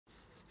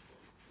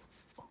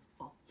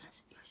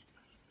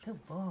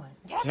Good boy.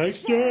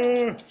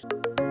 Texture!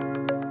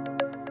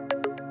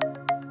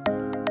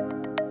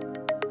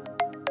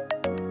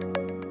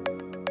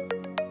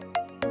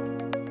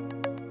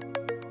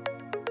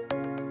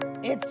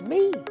 It's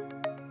me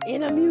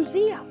in a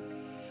museum.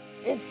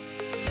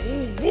 It's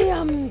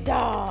Museum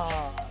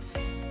Dog.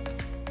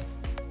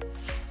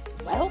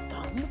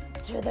 Welcome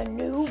to the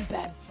new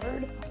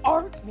Bedford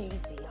Art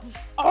Museum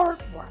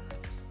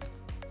artworks.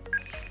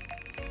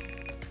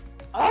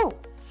 Oh,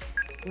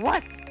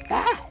 what's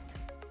that?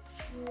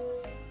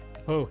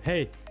 Oh,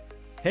 hey.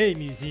 Hey,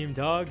 Museum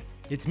Dog.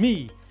 It's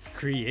me,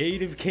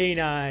 Creative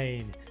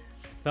Canine.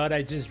 Thought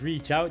I'd just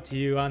reach out to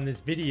you on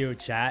this video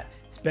chat.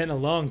 It's been a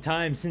long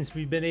time since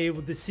we've been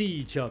able to see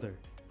each other.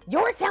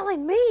 You're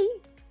telling me?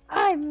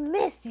 I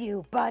miss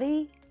you,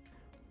 buddy.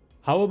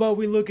 How about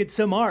we look at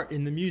some art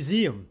in the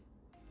museum?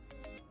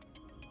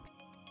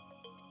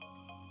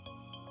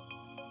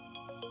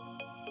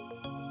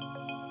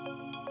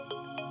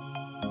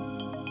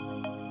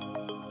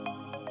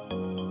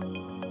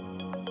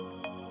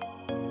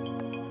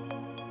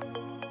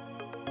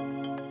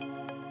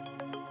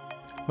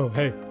 Oh,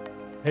 hey.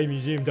 Hey,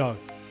 Museum Dog.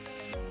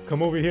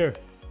 Come over here.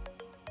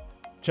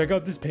 Check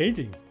out this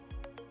painting.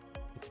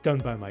 It's done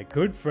by my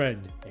good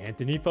friend,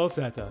 Anthony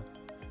Falcetta.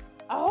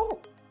 Oh,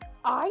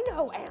 I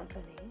know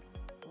Anthony.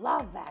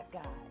 Love that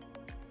guy.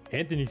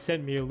 Anthony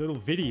sent me a little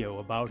video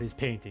about his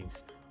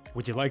paintings.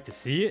 Would you like to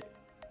see it?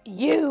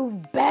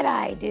 You bet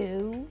I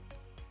do.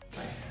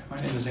 Hi, my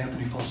name is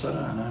Anthony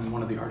Falcetta, and I'm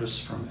one of the artists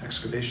from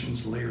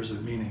Excavations Layers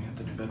of Meaning at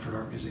the New Bedford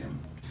Art Museum.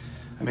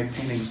 I make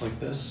paintings like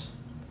this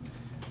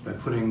by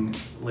putting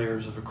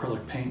layers of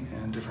acrylic paint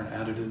and different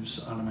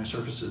additives onto my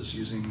surfaces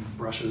using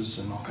brushes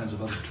and all kinds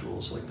of other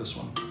tools like this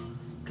one,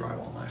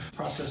 drywall knife. The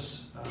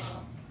process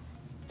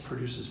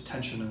produces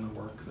tension in the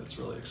work that's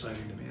really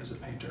exciting to me as a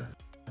painter.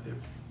 It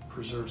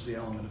preserves the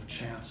element of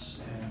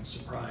chance and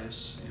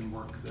surprise in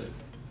work that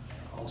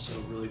also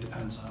really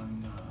depends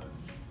on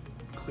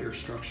clear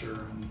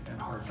structure and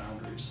hard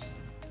boundaries.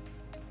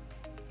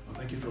 Well,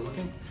 thank you for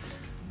looking.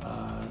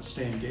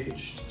 Stay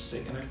engaged,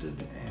 stay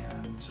connected,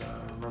 and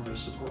remember to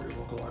support your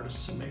local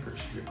artists and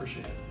makers. We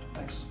appreciate it.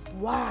 Thanks.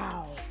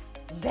 Wow.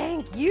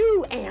 Thank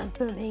you,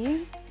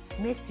 Anthony.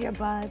 Miss you,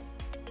 bud.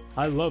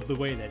 I love the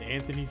way that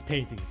Anthony's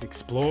paintings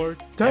explore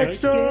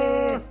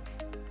Texture!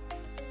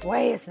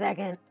 Wait a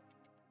second.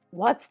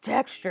 What's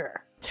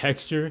texture?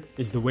 Texture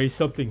is the way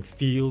something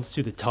feels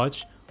to the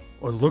touch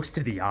or looks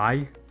to the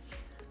eye.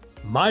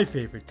 My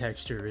favorite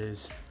texture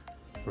is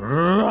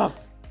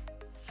rough.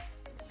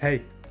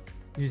 Hey,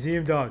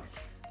 Museum Dog,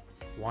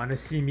 wanna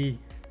see me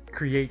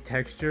create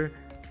texture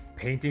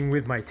painting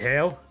with my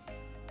tail?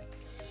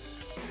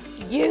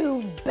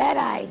 You bet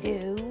I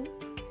do.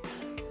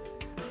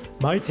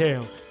 My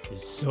tail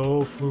is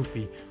so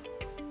floofy.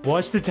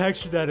 Watch the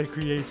texture that it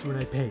creates when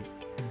I paint.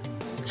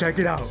 Check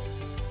it out.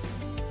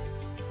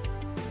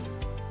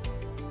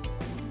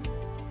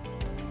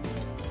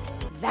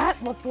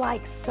 That looked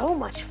like so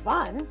much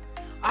fun.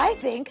 I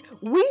think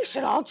we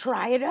should all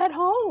try it at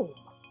home.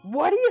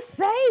 What do you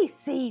say,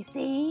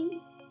 Cece?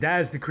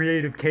 That's the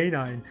Creative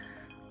Canine.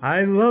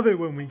 I love it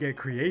when we get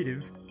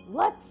creative.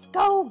 Let's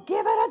go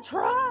give it a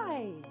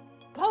try.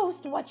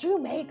 Post what you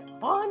make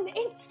on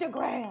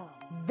Instagram.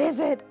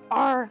 Visit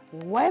our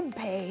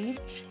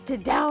webpage to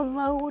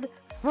download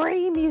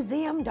free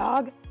Museum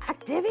Dog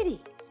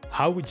activities.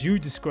 How would you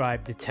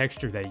describe the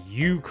texture that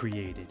you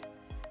created?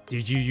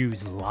 Did you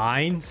use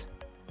lines?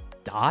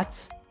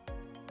 Dots?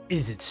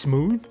 Is it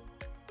smooth?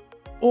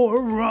 Or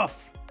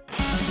rough?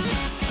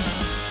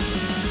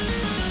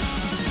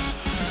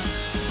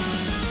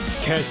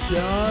 Catch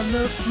ya on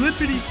the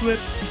flippity flip.